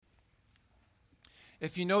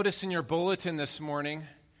If you notice in your bulletin this morning,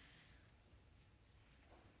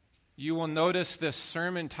 you will notice this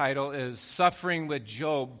sermon title is Suffering with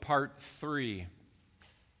Job, Part 3.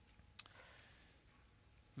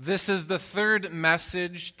 This is the third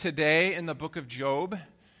message today in the book of Job,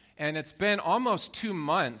 and it's been almost 2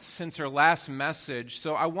 months since our last message,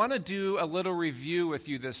 so I want to do a little review with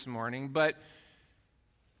you this morning, but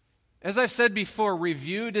as I've said before,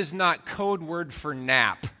 reviewed is not code word for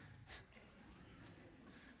nap.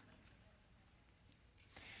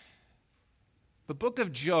 The book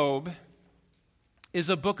of Job is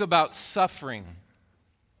a book about suffering.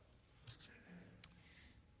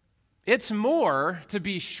 It's more, to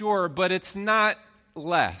be sure, but it's not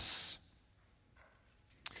less.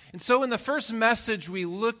 And so in the first message, we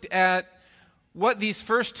looked at what these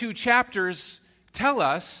first 2 chapters tell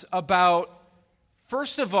us about,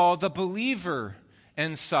 first of all, the believer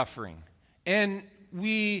and suffering. And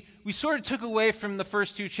we sort of took away from the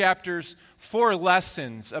first 2 chapters 4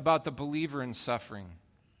 lessons about the believer and suffering.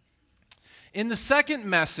 In the second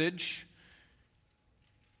message,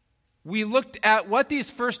 we looked at what these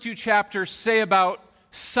first 2 chapters say about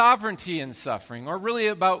sovereignty and suffering, or really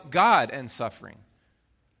about God and suffering.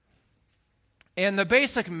 And the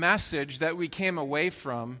basic message that we came away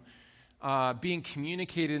from being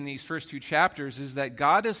communicated in these first 2 chapters is that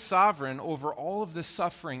God is sovereign over all of the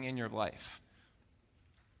suffering in your life.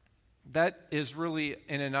 That is really,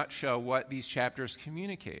 in a nutshell, what these chapters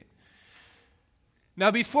communicate.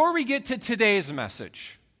 Now, before we get to today's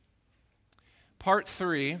message, part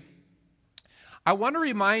 3, I want to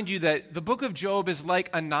remind you that the book of Job is like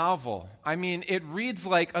a novel. I mean, it reads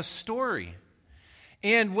like a story.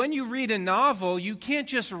 And when you read a novel, you can't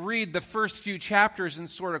just read the first few chapters and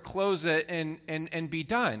sort of close it and be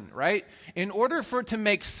done, right? In order for it to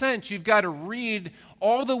make sense, you've got to read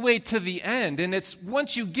all the way to the end. And it's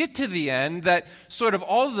once you get to the end that sort of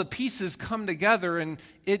all of the pieces come together and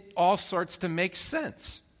it all starts to make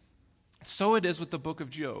sense. So it is with the book of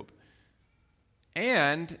Job.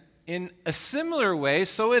 And in a similar way,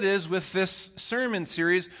 so it is with this sermon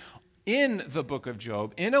series in the book of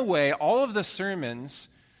Job. In a way, all of the sermons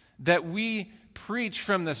that we preach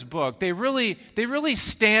from this book, they really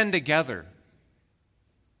stand together.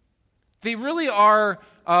 They really are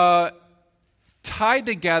tied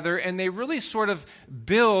together, and they really sort of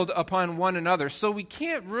build upon one another. So we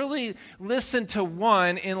can't really listen to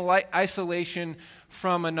one in isolation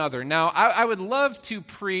from another. Now, I would love to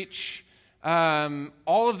preach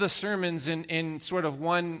all of the sermons in sort of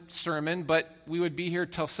one sermon, but we would be here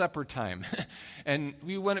till supper time, and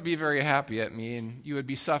we wouldn't be very happy at me, and you would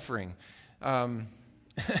be suffering.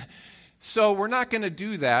 So we're not going to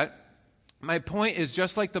do that. My point is,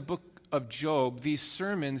 just like the book of Job, these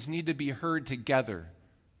sermons need to be heard together.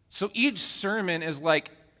 So each sermon is like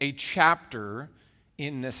a chapter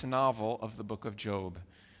in this novel of the book of Job.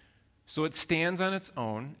 So it stands on its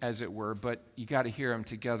own, as it were, but you got to hear them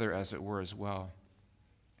together, as it were, as well.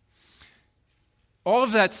 All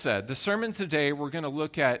of that said, the sermon today, we're going to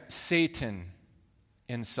look at Satan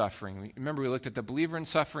in suffering. Remember, we looked at the believer in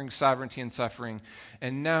suffering, sovereignty in suffering,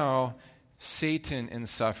 and now Satan in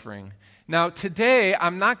suffering. Now, today,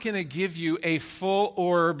 I'm not going to give you a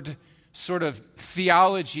full-orbed sort of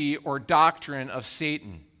theology or doctrine of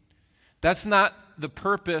Satan. That's not the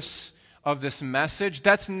purpose of this message.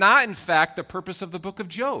 That's not, in fact, the purpose of the book of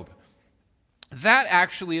Job. That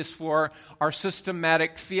actually is for our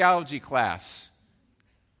systematic theology class.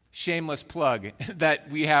 Shameless plug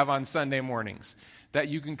that we have on Sunday mornings that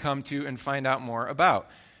you can come to and find out more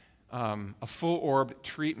about. A full-orb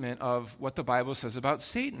treatment of what the Bible says about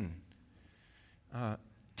Satan.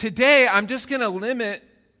 Today, I'm just going to limit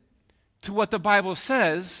to what the Bible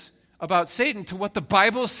says about Satan, to what the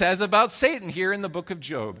Bible says about Satan here in the book of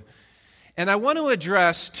Job. And I want to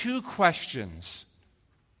address 2 questions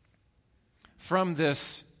from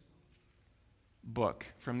this book,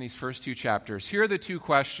 from these first 2 chapters. Here are the 2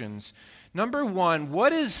 questions. Number 1,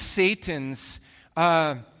 what is Satan's,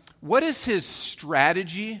 what is his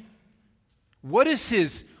strategy? What is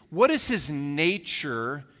his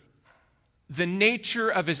nature, the nature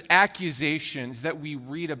of his accusations that we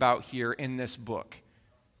read about here in this book?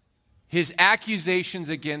 His accusations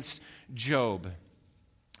against Job.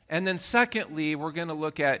 And then secondly, we're going to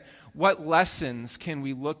look at what lessons can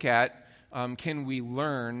we look at, can we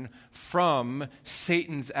learn from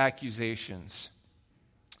Satan's accusations.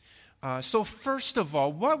 So first of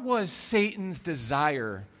all, what was Satan's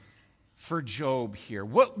desire for Job here?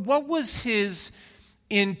 What was his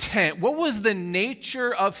intent? What was the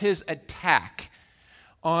nature of his attack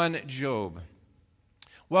on Job?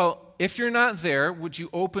 Well, if you're not there, would you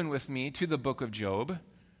open with me to the book of Job?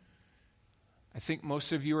 I think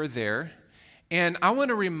most of you are there. And I want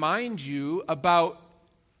to remind you about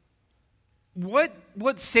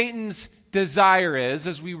what Satan's desire is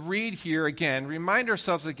as we read here again, remind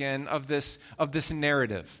ourselves again of this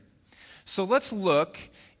narrative. So let's look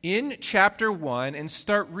in chapter 1 and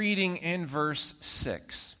start reading in verse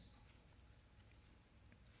 6.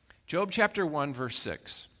 Job chapter 1, verse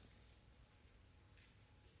 6.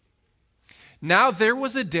 Now there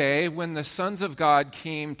was a day when the sons of God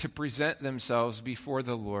came to present themselves before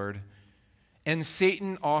the Lord, and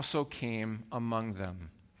Satan also came among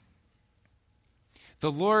them.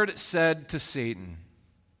 The Lord said to Satan,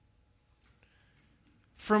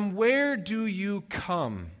 "From where do you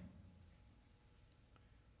come?"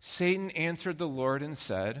 Satan answered the Lord and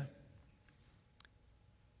said,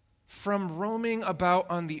 "From roaming about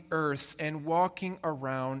on the earth and walking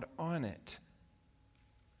around on it."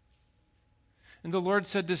 And the Lord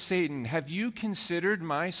said to Satan, "Have you considered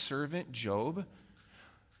my servant Job?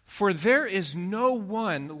 For there is no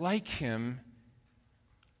one like him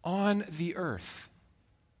on the earth,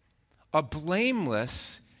 a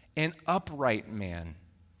blameless and upright man,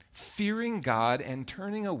 fearing God and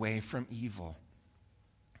turning away from evil."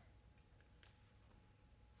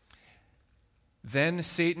 Then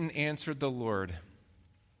Satan answered the Lord,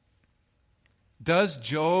 "Does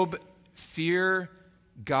Job fear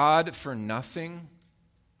God for nothing?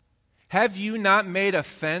 Have you not made a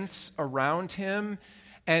fence around him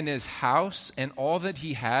and his house and all that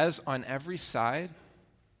he has on every side?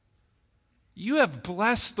 You have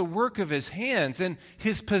blessed the work of his hands, and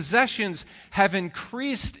his possessions have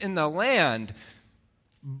increased in the land.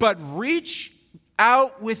 But reach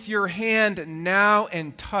out with your hand now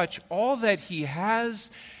and touch all that he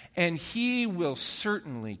has, and he will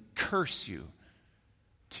certainly curse you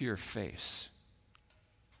to your face."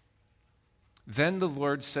 Then the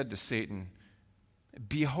Lord said to Satan,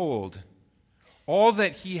 "Behold, all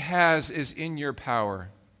that he has is in your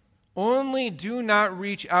power. Only do not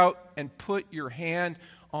reach out and put your hand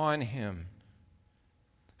on him."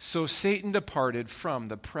 So Satan departed from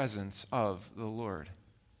the presence of the Lord.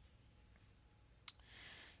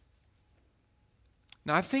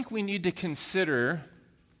 Now, I think we need to consider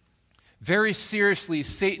very seriously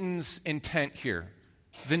Satan's intent here,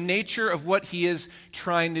 the nature of what he is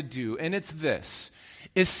trying to do. And it's this.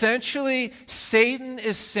 Essentially, Satan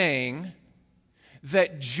is saying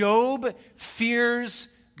that Job fears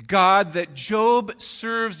God, that Job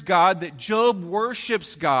serves God, that Job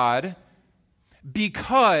worships God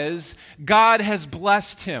because God has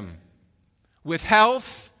blessed him with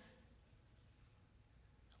health,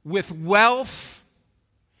 with wealth,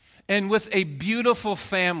 and with a beautiful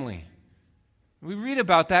family. We read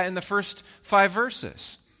about that in the first 5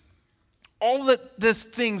 verses. All these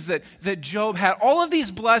things that Job had, all of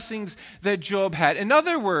these blessings that Job had. In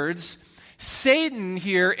other words, Satan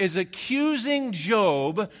here is accusing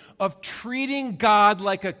Job of treating God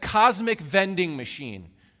like a cosmic vending machine.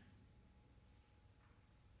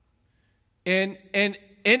 And in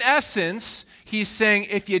essence, he's saying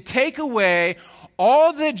if you take away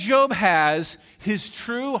all that Job has, his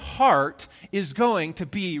true heart is going to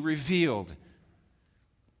be revealed.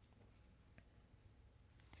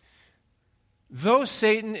 Though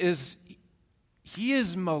Satan is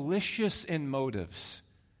malicious in motives,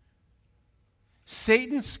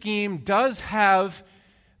 Satan's scheme does have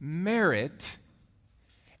merit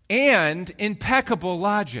and impeccable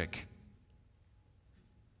logic,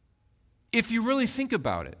 if you really think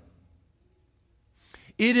about it.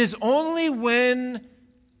 It is only when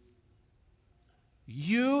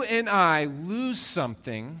you and I lose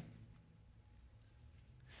something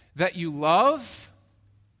that you love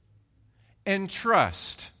and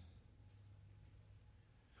trust,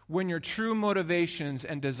 when your true motivations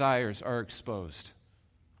and desires are exposed.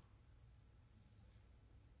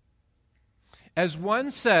 As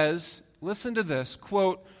one says, listen to this,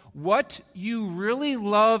 quote, "What you really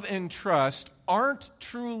love and trust aren't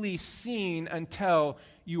truly seen until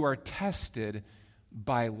you are tested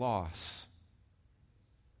by loss."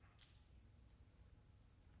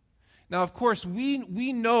 Now, of course, we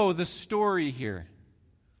know the story here.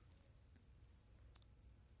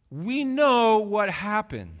 We know what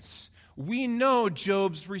happens. We know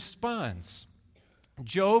Job's response.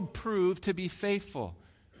 Job proved to be faithful.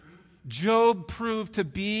 Job proved to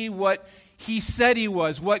be what he said he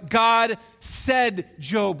was, what God said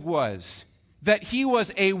Job was, that he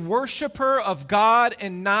was a worshiper of God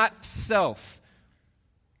and not self.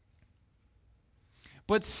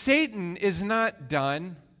 But Satan is not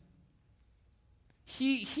done.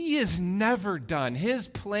 He is never done. His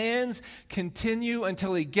plans continue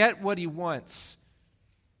until he gets what he wants.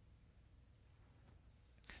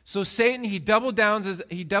 So Satan, he double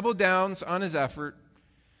downs on his effort,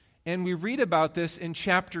 and we read about this in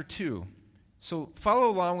chapter 2. So follow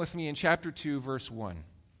along with me in chapter 2, verse 1.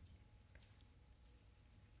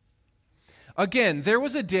 Again, there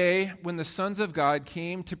was a day when the sons of God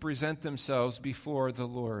came to present themselves before the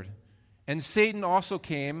Lord. And Satan also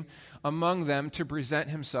came among them to present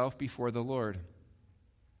himself before the Lord.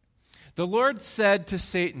 The Lord said to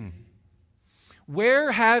Satan,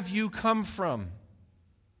 "Where have you come from?"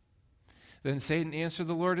 Then Satan answered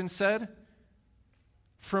the Lord and said,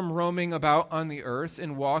 "From roaming about on the earth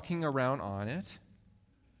and walking around on it."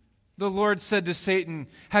 The Lord said to Satan,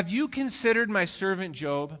 "Have you considered my servant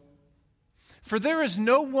Job? For there is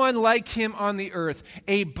no one like him on the earth,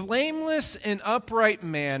 a blameless and upright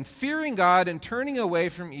man, fearing God and turning away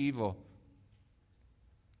from evil.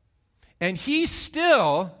 And he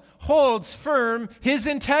still holds firm his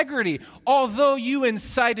integrity, although you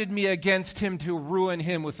incited me against him to ruin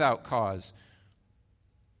him without cause."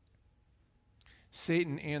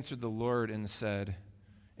 Satan answered the Lord and said,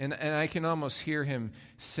 and I can almost hear him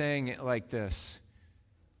saying it like this,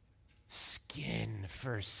 "Skin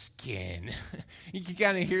for skin." You can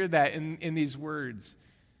kind of hear that in these words.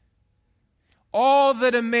 "All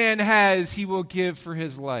that a man has, he will give for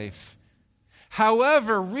his life.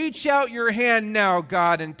 However, reach out your hand now,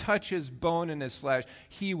 God, and touch his bone and his flesh.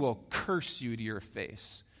 He will curse you to your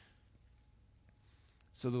face."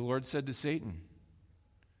 So the Lord said to Satan,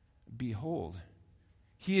 "Behold,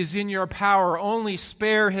 he is in your power. Only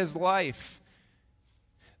spare his life."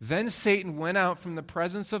 Then Satan went out from the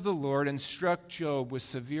presence of the Lord and struck Job with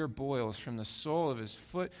severe boils from the sole of his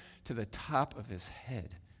foot to the top of his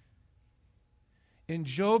head. And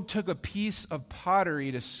Job took a piece of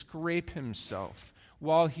pottery to scrape himself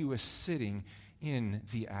while he was sitting in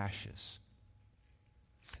the ashes.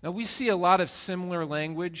 Now we see a lot of similar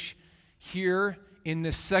language here in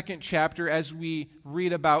this second chapter as we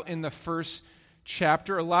read about in the first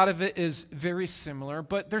chapter. A lot of it is very similar,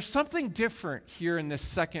 but there's something different here in this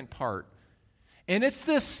second part. And it's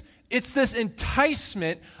this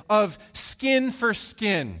enticement of skin for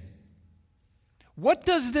skin. What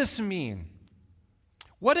does this mean?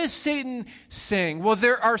 What is Satan saying? Well,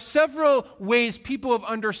 there are several ways people have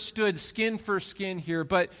understood skin for skin here,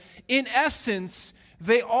 but in essence,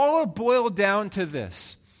 they all boil down to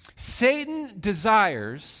this. Satan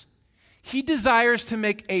desires to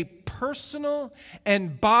make a personal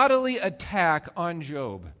and bodily attack on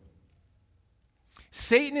Job.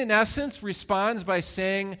 Satan, in essence, responds by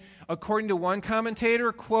saying, according to one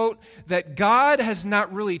commentator, quote, that God has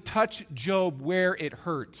not really touched Job where it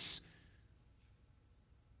hurts.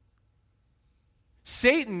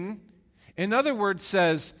 Satan, in other words,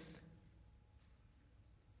 says,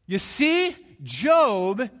 you see,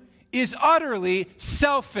 Job is utterly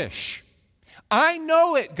selfish. I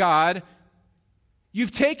know it, God.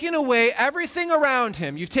 You've taken away everything around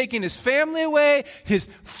him. You've taken his family away, his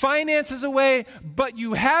finances away, but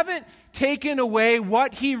you haven't taken away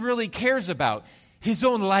what he really cares about, his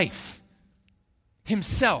own life,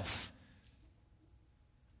 himself.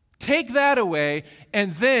 Take that away,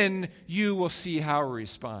 and then you will see how he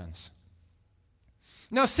responds.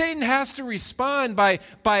 Now, Satan has to respond by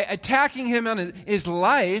attacking him on his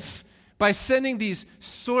life, by sending these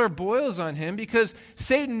sore boils on him, because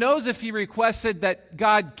Satan knows if he requested that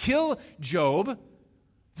God kill Job,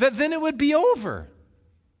 that then it would be over.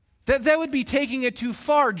 That would be taking it too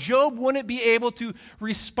far. Job wouldn't be able to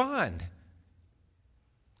respond.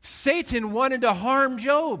 Satan wanted to harm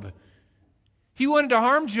Job. He wanted to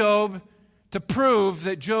harm Job to prove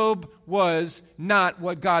that Job was not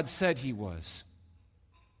what God said he was.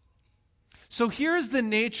 So here's the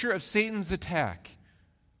nature of Satan's attack.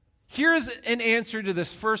 Here's an answer to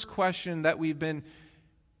this first question that we've been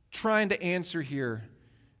trying to answer here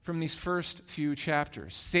from these first few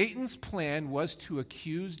chapters. Satan's plan was to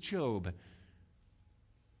accuse Job.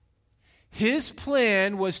 His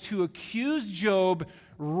plan was to accuse Job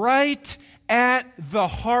right at the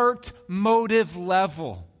heart motive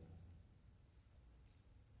level.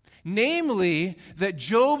 Namely, that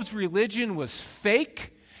Job's religion was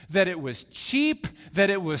fake, that it was cheap, that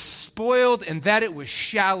it was spoiled, and that it was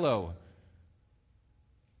shallow.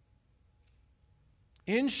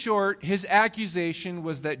 In short, his accusation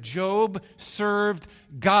was that Job served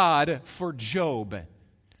God for Job.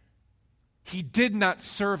 He did not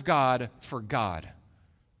serve God for God.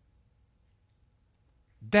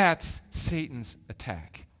 That's Satan's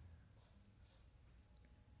attack.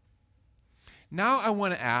 Now I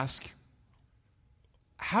want to ask,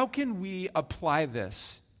 how can we apply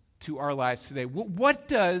this to our lives today? What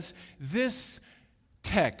does this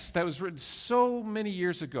text that was written so many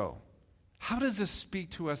years ago, How does this speak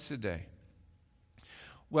to us today?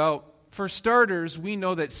 Well, for starters, we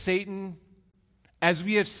know that Satan, as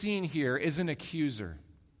we have seen here, is an accuser.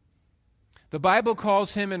 The Bible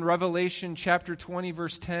calls him in Revelation chapter 20,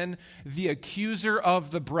 verse 10, the accuser of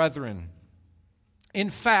the brethren. In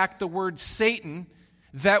fact, the word Satan,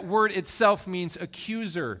 that word itself means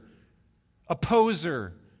accuser,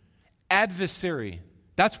 opposer, adversary.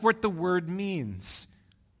 That's what the word means.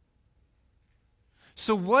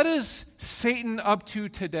 So what is Satan up to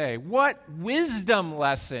today? What wisdom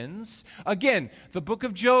lessons? Again, the book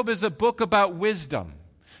of Job is a book about wisdom.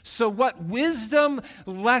 So what wisdom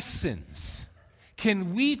lessons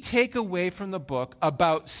can we take away from the book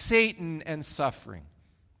about Satan and suffering?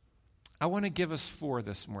 I want to give us 4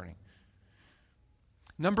 this morning.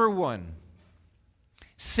 Number 1,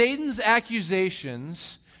 Satan's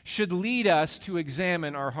accusations should lead us to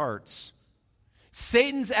examine our hearts.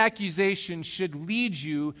 Satan's accusation should lead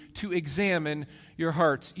you to examine your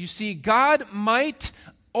hearts. You see, God might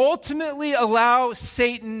ultimately allow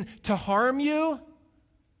Satan to harm you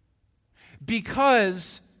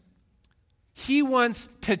because he wants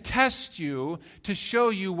to test you to show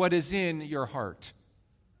you what is in your heart.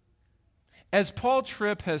 As Paul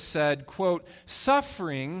Tripp has said, quote,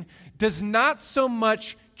 suffering does not so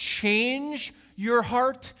much change your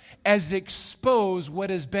heart as expose what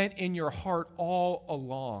has been in your heart all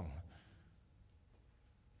along.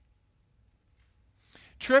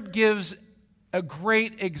 Tripp gives a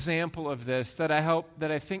great example of this that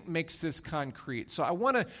I think makes this concrete. So I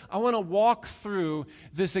want to walk through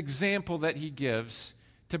this example that he gives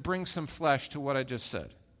to bring some flesh to what I just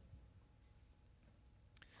said.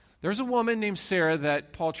 There's a woman named Sarah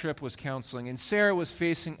that Paul Tripp was counseling, and Sarah was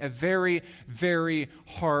facing a very, very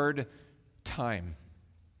hard time.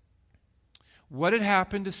 What had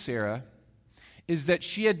happened to Sarah is that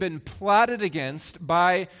she had been plotted against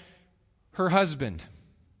by her husband,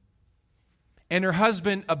 and her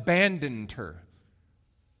husband abandoned her.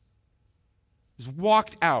 Just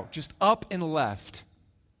walked out, just up and left.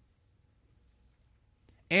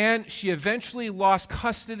 And she eventually lost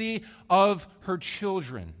custody of her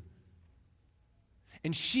children.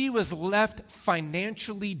 And she was left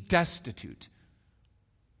financially destitute.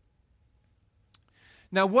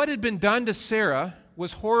 Now, what had been done to Sarah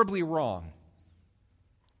was horribly wrong.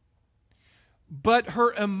 But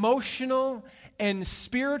her emotional and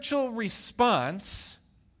spiritual response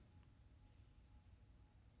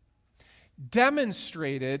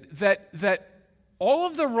demonstrated that all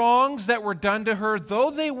of the wrongs that were done to her, though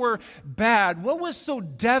they were bad, what was so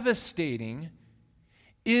devastating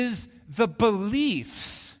is the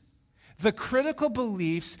beliefs, the critical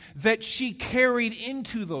beliefs that she carried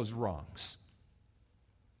into those wrongs.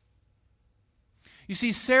 You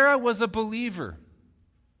see, Sarah was a believer.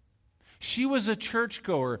 She was a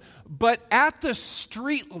churchgoer, but at the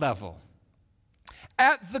street level,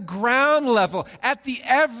 at the ground level, at the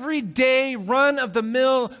everyday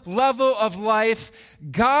run-of-the-mill level of life,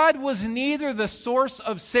 God was neither the source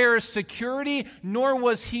of Sarah's security, nor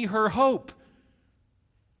was he her hope.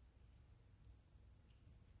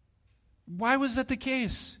 Why was that the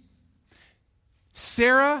case?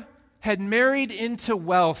 Sarah had married into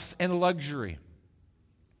wealth and luxury.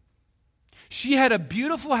 She had a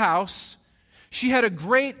beautiful house. She had a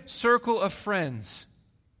great circle of friends.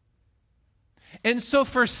 And so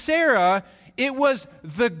for Sarah, it was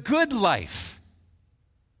the good life.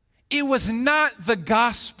 It was not the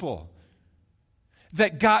gospel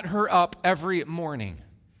that got her up every morning.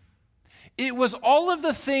 It was all of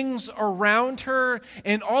the things around her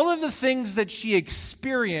and all of the things that she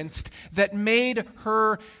experienced that made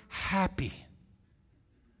her happy.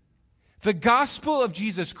 The gospel of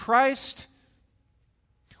Jesus Christ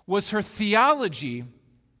was her theology.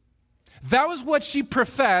 That was what she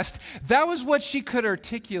professed. That was what she could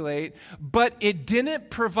articulate, but it didn't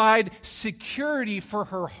provide security for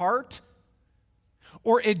her heart,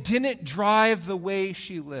 or it didn't drive the way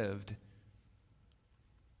she lived.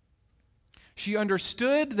 She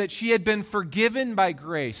understood that she had been forgiven by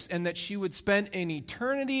grace and that she would spend an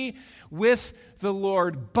eternity with the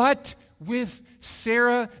Lord. But with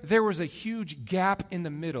Sarah, there was a huge gap in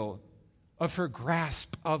the middle of her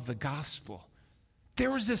grasp of the gospel. There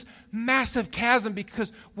was this massive chasm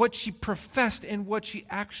because what she professed and what she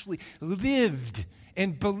actually lived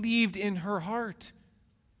and believed in her heart.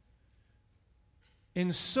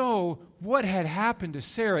 And so what had happened to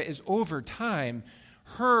Sarah is over time,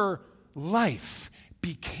 her life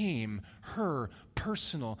became her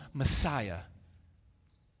personal Messiah,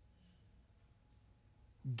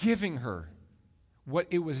 giving her what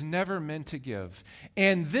it was never meant to give.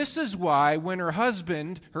 And this is why when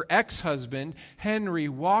her ex-husband, Henry,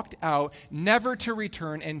 walked out, never to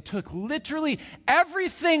return, and took literally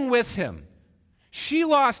everything with him, she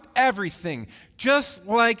lost everything, just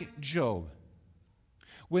like Job.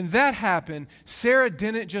 When that happened, Sarah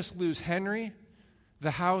didn't just lose Henry,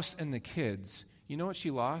 the house, and the kids. You know what she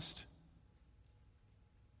lost?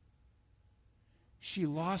 She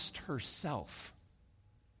lost herself.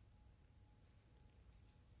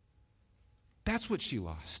 That's what she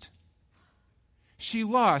lost. She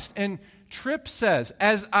lost. And Tripp says,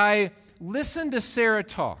 as I listened to Sarah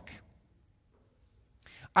talk,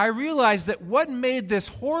 I realized that what made this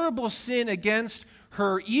horrible sin against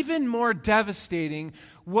her even more devastating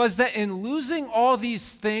was that in losing all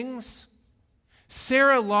these things,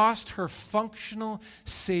 Sarah lost her functional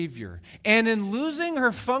Savior. And in losing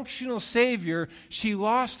her functional Savior, she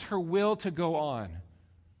lost her will to go on.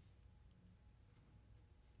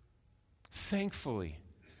 Thankfully,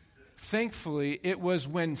 it was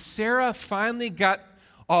when Sarah finally got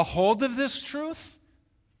a hold of this truth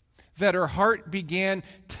that her heart began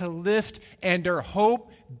to lift and her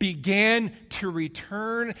hope began to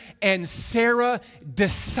return, and Sarah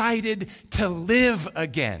decided to live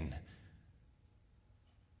again.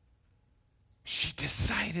 She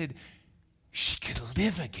decided she could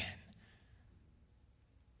live again.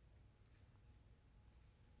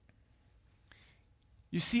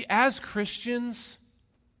 You see, as Christians,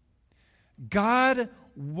 God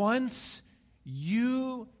wants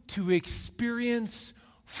you to experience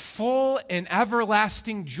full and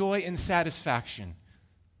everlasting joy and satisfaction.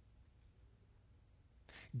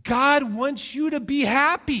 God wants you to be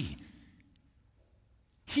happy.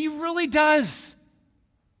 He really does.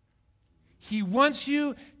 He wants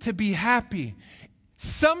you to be happy.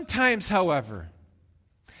 Sometimes, however,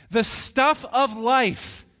 the stuff of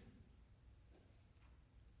life,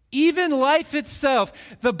 even life itself,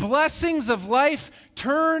 the blessings of life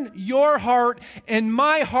turn your heart and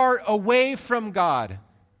my heart away from God.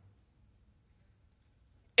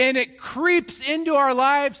 And it creeps into our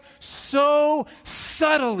lives so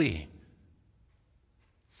subtly.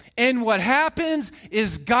 And what happens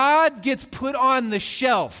is God gets put on the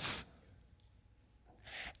shelf.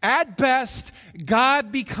 At best,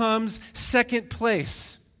 God becomes second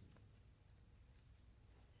place.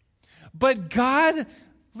 But God,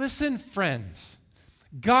 listen, friends,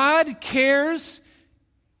 God cares.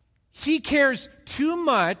 He cares too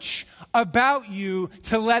much about you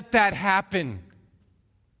to let that happen.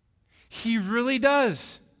 He really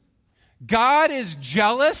does. God is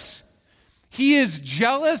jealous. He is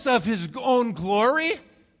jealous of his own glory.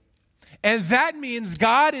 And that means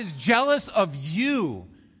God is jealous of you,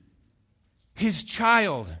 his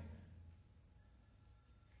child.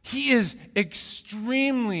 He is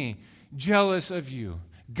extremely jealous of you.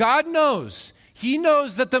 God knows. He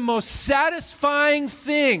knows that the most satisfying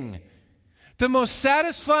thing, the most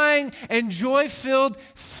satisfying and joy-filled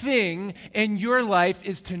thing in your life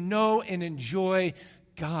is to know and enjoy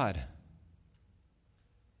God.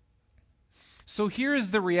 So here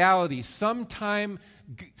is the reality. Sometimes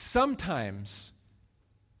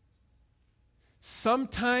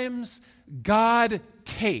God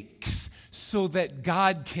takes so that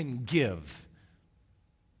God can give.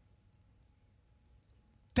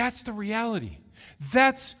 That's the reality.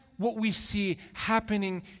 That's what we see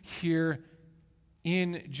happening here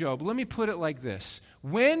in Job. Let me put it like this.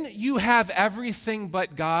 When you have everything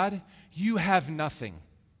but God, you have nothing.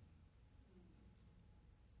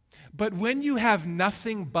 But when you have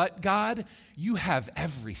nothing but God, you have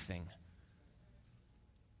everything.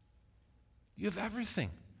 You have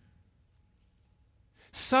everything.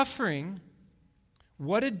 Suffering,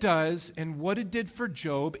 what it does and what it did for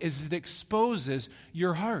Job is it exposes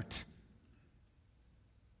your heart.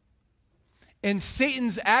 And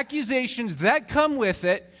Satan's accusations that come with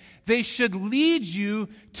it, they should lead you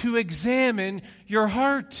to examine your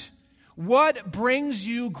heart. What brings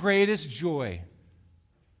you greatest joy,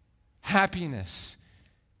 happiness,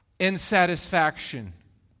 and satisfaction?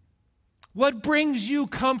 What brings you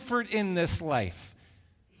comfort in this life?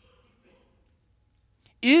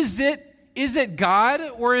 Is it God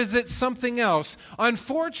or is it something else?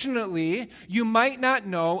 Unfortunately, you might not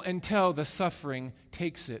know until the suffering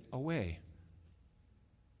takes it away.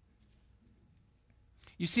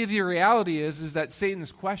 You see, the reality is that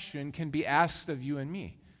Satan's question can be asked of you and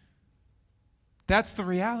me. That's the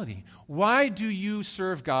reality. Why do you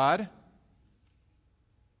serve God?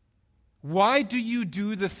 Why do you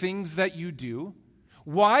do the things that you do?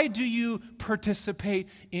 Why do you participate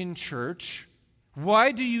in church?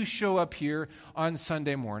 Why do you show up here on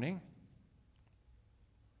Sunday morning?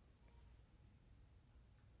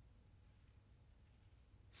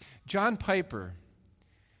 John Piper,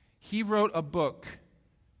 he wrote a book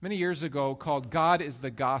many years ago called God is the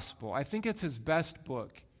Gospel. I think it's his best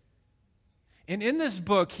book. And in this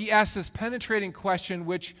book, he asks this penetrating question,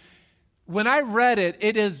 which when I read it,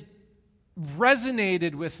 it has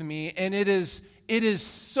resonated with me, and it is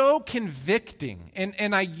so convicting.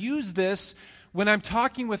 And I use this when I'm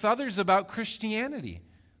talking with others about Christianity.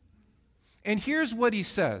 And here's what he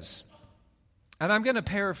says. And I'm going to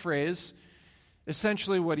paraphrase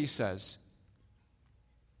essentially what he says.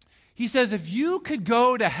 He says, if you could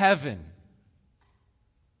go to heaven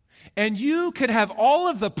and you could have all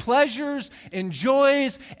of the pleasures and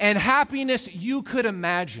joys and happiness you could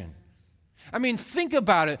imagine. I mean, think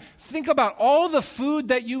about it. Think about all the food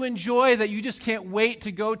that you enjoy that you just can't wait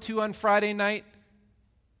to go to on Friday night.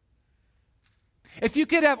 If you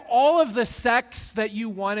could have all of the sex that you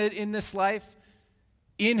wanted in this life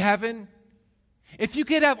in heaven, if you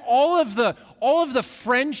could have all of the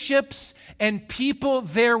friendships and people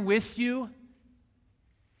there with you,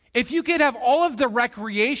 if you could have all of the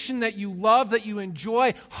recreation that you love, that you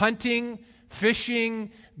enjoy, hunting,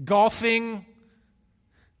 fishing, golfing,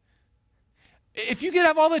 if you could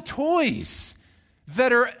have all the toys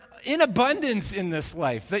that are in abundance in this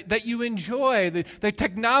life, that you enjoy, the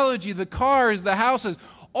technology, the cars, the houses,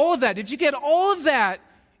 all of that, if you get all of that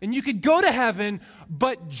and you could go to heaven,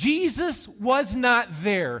 but Jesus was not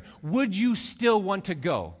there, would you still want to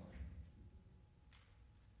go?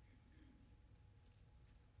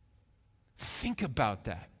 Think about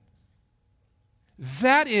that.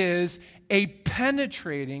 That is a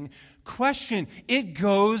penetrating question. It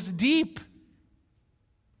goes deep.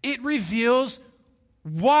 It reveals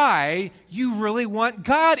why you really want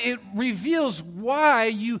God. It reveals why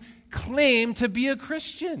you claim to be a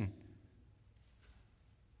Christian.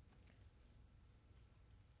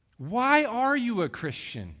 Why are you a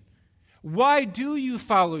Christian? Why do you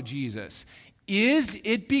follow Jesus? Is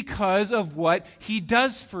it because of what he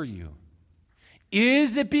does for you?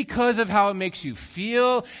 Is it because of how it makes you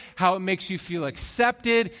feel, how it makes you feel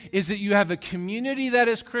accepted? Is it you have a community that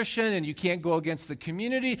is Christian and you can't go against the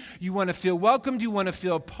community? You want to feel welcomed? You want to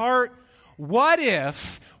feel part? What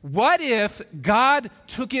if God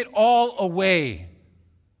took it all away?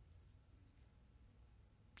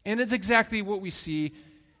 And it's exactly what we see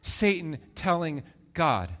Satan telling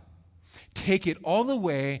God. Take it all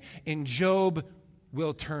away and Job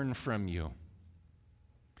will turn from you.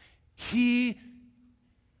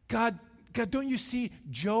 God, don't you see,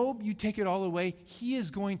 Job, you take it all away, he is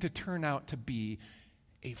going to turn out to be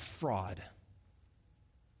a fraud.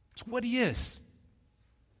 It's what he is.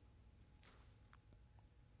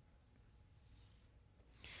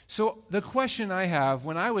 So the question I have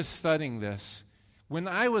when I was studying this, when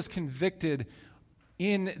I was convicted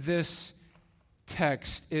in this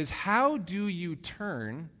text, is how do you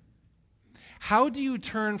turn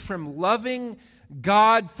from loving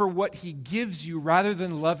God for what he gives you rather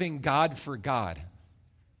than loving God for God?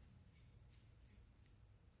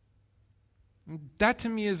 That to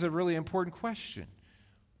me is a really important question.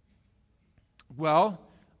 Well,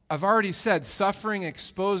 I've already said suffering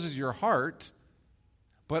exposes your heart,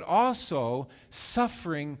 but also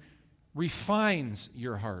suffering refines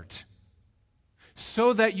your heart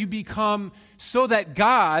so that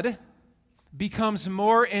God becomes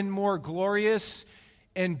more and more glorious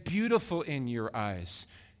and beautiful in your eyes.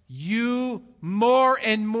 You more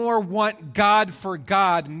and more want God for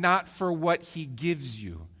God, not for what he gives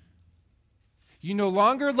you. You no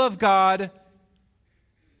longer love God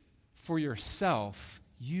for yourself.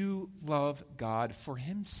 You love God for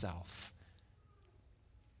himself.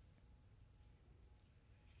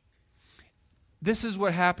 This is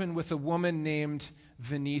what happened with a woman named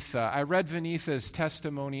Vinitha. I read Vinitha's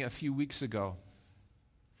testimony a few weeks ago.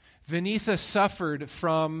 Vinitha suffered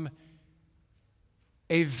from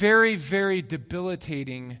a very, very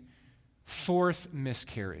debilitating fourth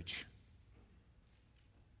miscarriage.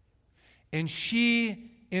 And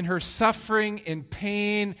she, in her suffering and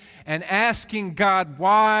pain and asking God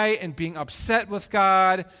why and being upset with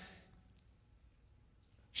God,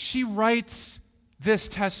 she writes this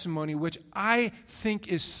testimony, which I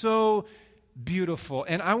think is so beautiful.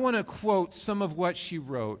 And I want to quote some of what she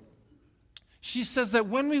wrote. She says that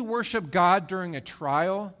when we worship God during a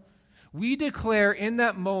trial, we declare in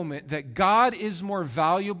that moment that God is more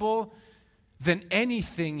valuable than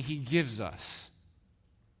anything he gives us.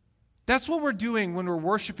 That's what we're doing when we're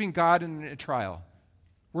worshiping God in a trial.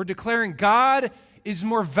 We're declaring God is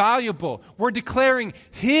more valuable. We're declaring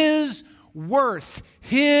his worth,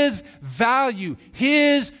 his value,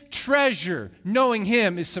 his treasure. Knowing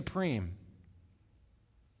him is supreme.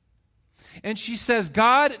 And she says,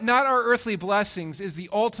 God, not our earthly blessings, is the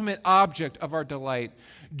ultimate object of our delight.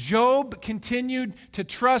 Job continued to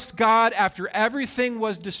trust God after everything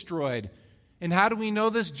was destroyed. And how do we know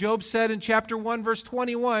this? Job said in chapter 1, verse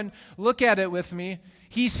 21, look at it with me.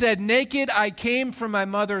 He said, naked I came from my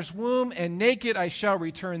mother's womb, and naked I shall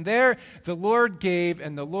return there. The Lord gave,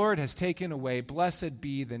 and the Lord has taken away. Blessed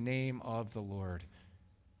be the name of the Lord.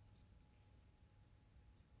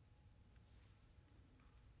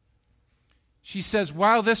 She says,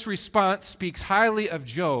 while this response speaks highly of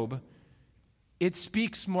Job, it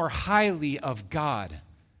speaks more highly of God.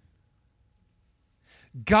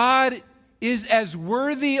 God is as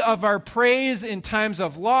worthy of our praise in times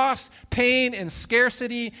of loss, pain, and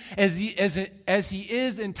scarcity as he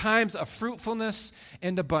is in times of fruitfulness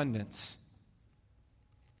and abundance.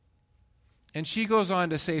 And she goes on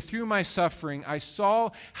to say, through my suffering, I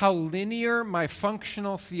saw how linear my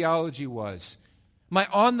functional theology was. My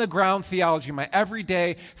on-the-ground theology, my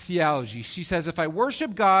everyday theology. She says, if I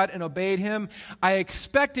worshiped God and obeyed him, I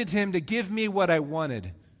expected him to give me what I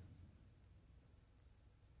wanted.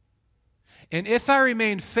 And if I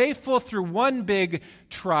remained faithful through one big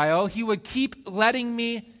trial, he would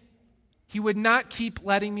not keep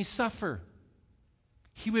letting me suffer.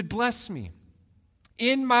 He would bless me.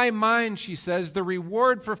 In my mind, she says, the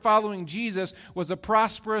reward for following Jesus was a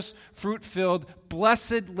prosperous, fruit-filled,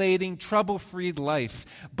 blessed-laden, trouble-free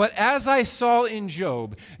life. But as I saw in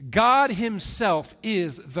Job, God himself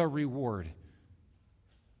is the reward.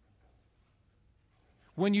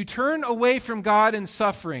 When you turn away from God in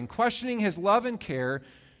suffering, questioning his love and care,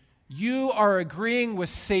 you are agreeing with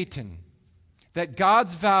Satan that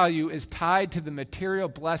God's value is tied to the material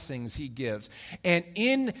blessings he gives. And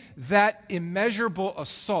in that immeasurable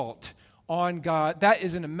assault on God, that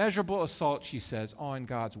is an immeasurable assault, she says, on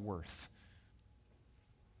God's worth.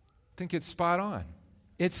 I think it's spot on.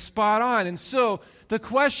 It's spot on. And so the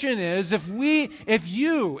question is, if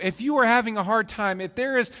you are having a hard time, if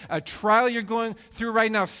there is a trial you're going through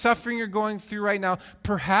right now, suffering you're going through right now,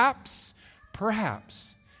 perhaps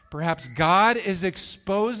God is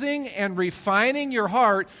exposing and refining your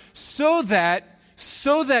heart so that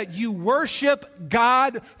you worship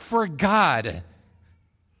God for God.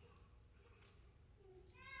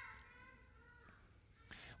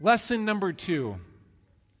 Lesson number 2.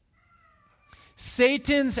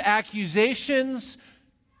 Satan's accusations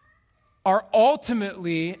are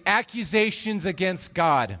ultimately accusations against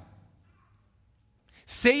God.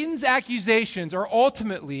 Satan's accusations are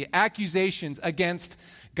ultimately accusations against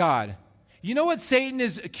God. You know what Satan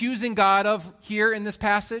is accusing God of here in this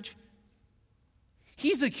passage?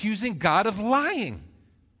 He's accusing God of lying.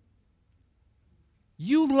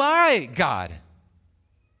 You lie, God.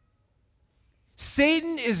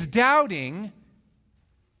 Satan is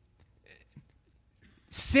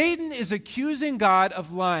accusing God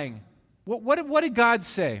of lying. What did God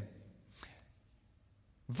say?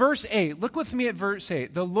 Verse 8, look with me at verse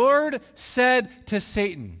 8. The Lord said to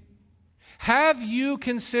Satan, have you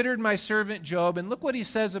considered my servant Job? And look what he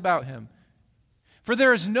says about him. For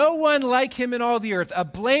there is no one like him in all the earth, a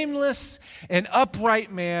blameless and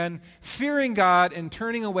upright man, fearing God and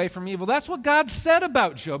turning away from evil. That's what God said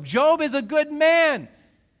about Job. Job is a good man.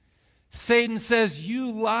 Satan says,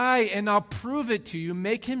 you lie, and I'll prove it to you.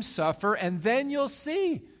 Make him suffer, and then you'll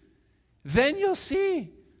see. Then you'll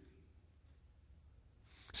see.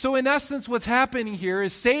 So in essence, what's happening here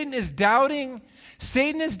is Satan is doubting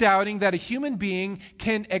that a human being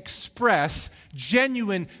can express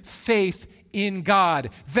genuine faith in God,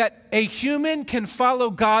 that a human can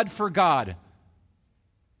follow God for God.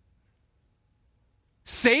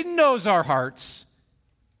 Satan knows our hearts.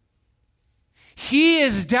 He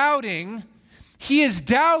is doubting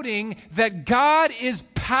that God is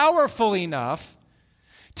powerful enough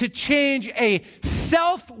to change a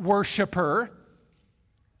self-worshiper,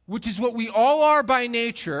 which is what we all are by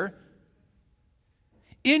nature,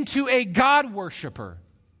 into a God worshiper.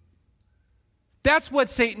 That's what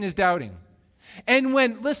Satan is doubting. And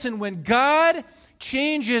when God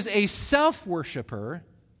changes a self-worshiper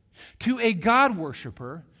to a God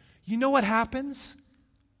worshiper, you know what happens?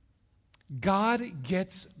 God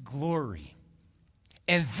gets glory.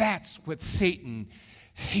 And that's what Satan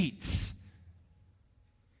hates.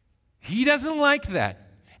 He doesn't like that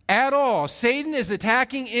at all. Satan is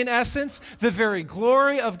attacking, in essence, the very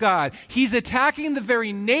glory of God. He's attacking the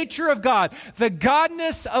very nature of God, the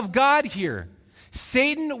godness of God here.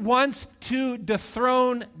 Satan wants to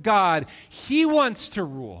dethrone God. He wants to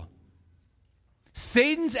rule.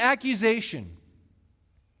 Satan's accusation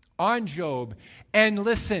on Job, and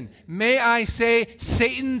listen, may I say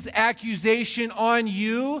Satan's accusation on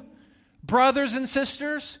you, brothers and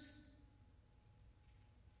sisters,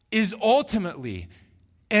 is ultimately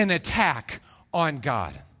an attack on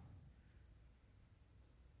God.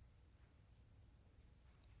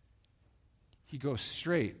 He goes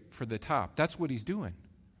straight for the top. That's what he's doing.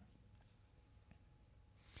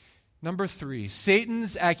 Number 3,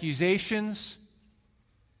 Satan's accusations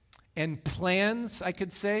and plans, I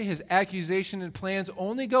could say, his accusation and plans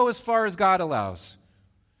only go as far as God allows.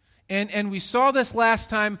 And we saw this last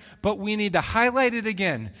time, but we need to highlight it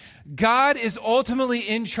again. God is ultimately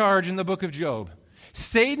in charge in the book of Job.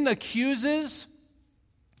 Satan accuses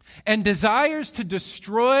and desires to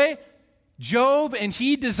destroy Job, and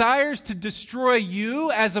he desires to destroy you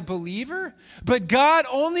as a believer, but God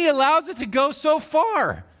only allows it to go so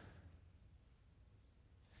far.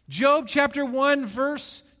 Job chapter 1,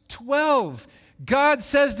 verse 12, God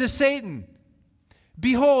says to Satan,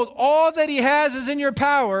 "Behold, all that he has is in your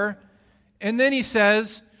power." And then he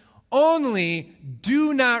says, "Only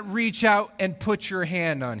do not reach out and put your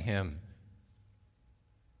hand on him."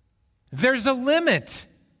 There's a limit.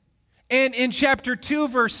 And in chapter 2,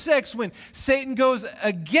 verse 6, when Satan goes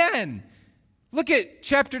again, look at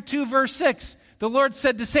chapter 2, verse 6. The Lord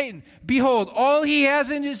said to Satan, "Behold, all he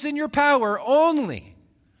has is in your power, only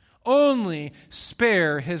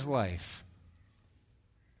spare his life."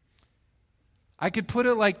 I could put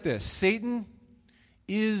it like this: Satan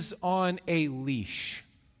is on a leash.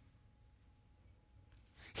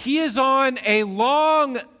 He is on a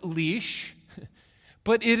long leash,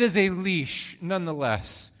 but it is a leash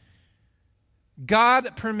nonetheless.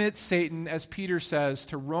 God permits Satan, as Peter says,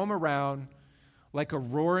 to roam around like a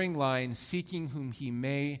roaring lion, seeking whom he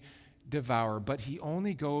may devour, but he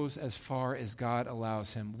only goes as far as God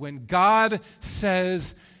allows him. When God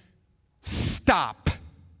says, "Stop,"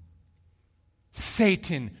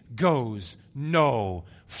 Satan goes no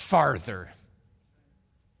farther.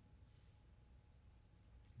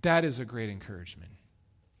 That is a great encouragement.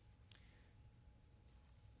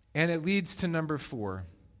 And it leads to number 4.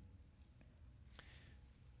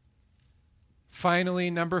 Finally,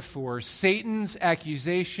 number 4, Satan's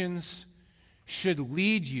accusations should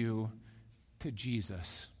lead you to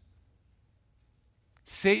Jesus.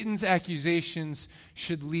 Satan's accusations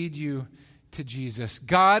should lead you to Jesus.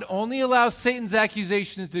 God only allows Satan's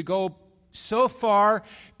accusations to go so far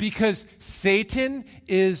because Satan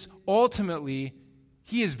is ultimately,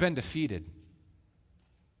 he has been defeated.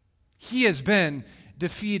 He has been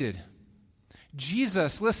defeated.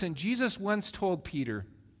 Jesus once told Peter,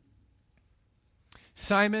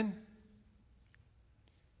 Simon,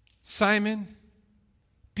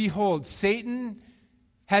 behold, Satan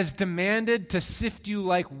has demanded to sift you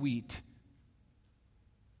like wheat.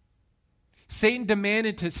 Satan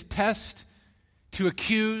demanded to test, to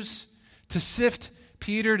accuse, to sift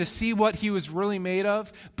Peter to see what he was really made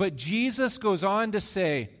of. But Jesus goes on to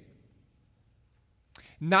say,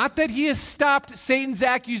 not that he has stopped Satan's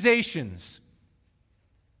accusations,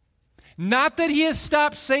 not that he has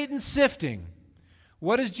stopped Satan's sifting.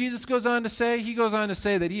 What does Jesus goes on to say? He goes on to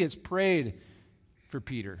say that he has prayed for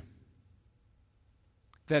Peter,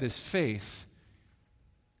 that his faith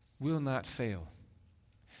will not fail.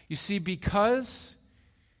 You see, because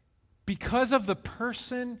of the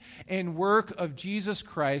person and work of Jesus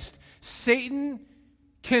Christ, Satan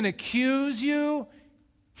can accuse you,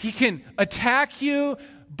 he can attack you,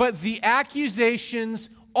 but the accusations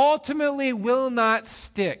ultimately will not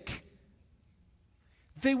stick.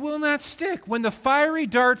 They will not stick. When the fiery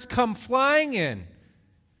darts come flying in,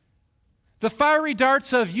 the fiery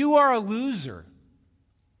darts of "you are a loser,"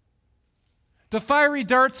 the fiery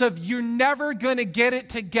darts of "you're never going to get it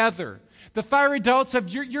together," the fiery darts of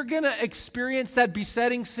you're going to experience that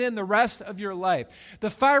besetting sin the rest of your life,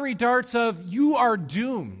 the fiery darts of "you are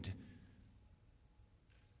doomed."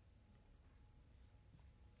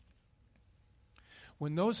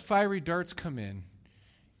 When those fiery darts come in,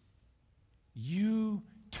 you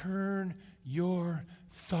turn your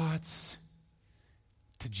thoughts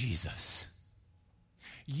to Jesus.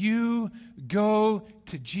 You go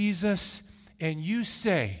to Jesus and you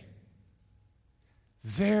say,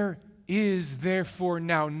 "There is therefore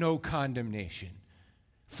now no condemnation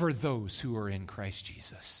for those who are in Christ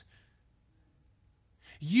Jesus."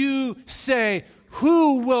 You say,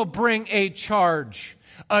 "Who will bring a charge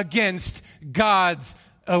against God's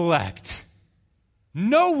elect?"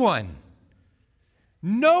 No one.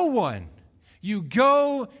 No one. You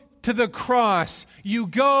go to the cross. You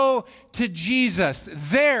go to Jesus.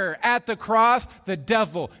 There at the cross, the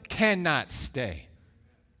devil cannot stay.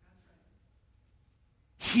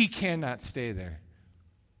 He cannot stay there.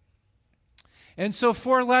 And so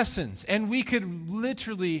 4 lessons, and we could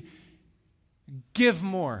literally give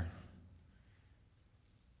more.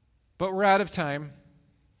 But we're out of time.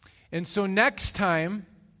 And so next time,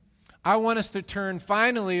 I want us to turn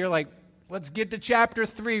finally, you're like, let's get to chapter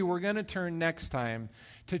 3. We're going to turn next time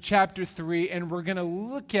to chapter 3, and we're going to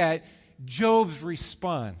look at Job's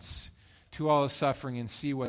response to all his suffering and see what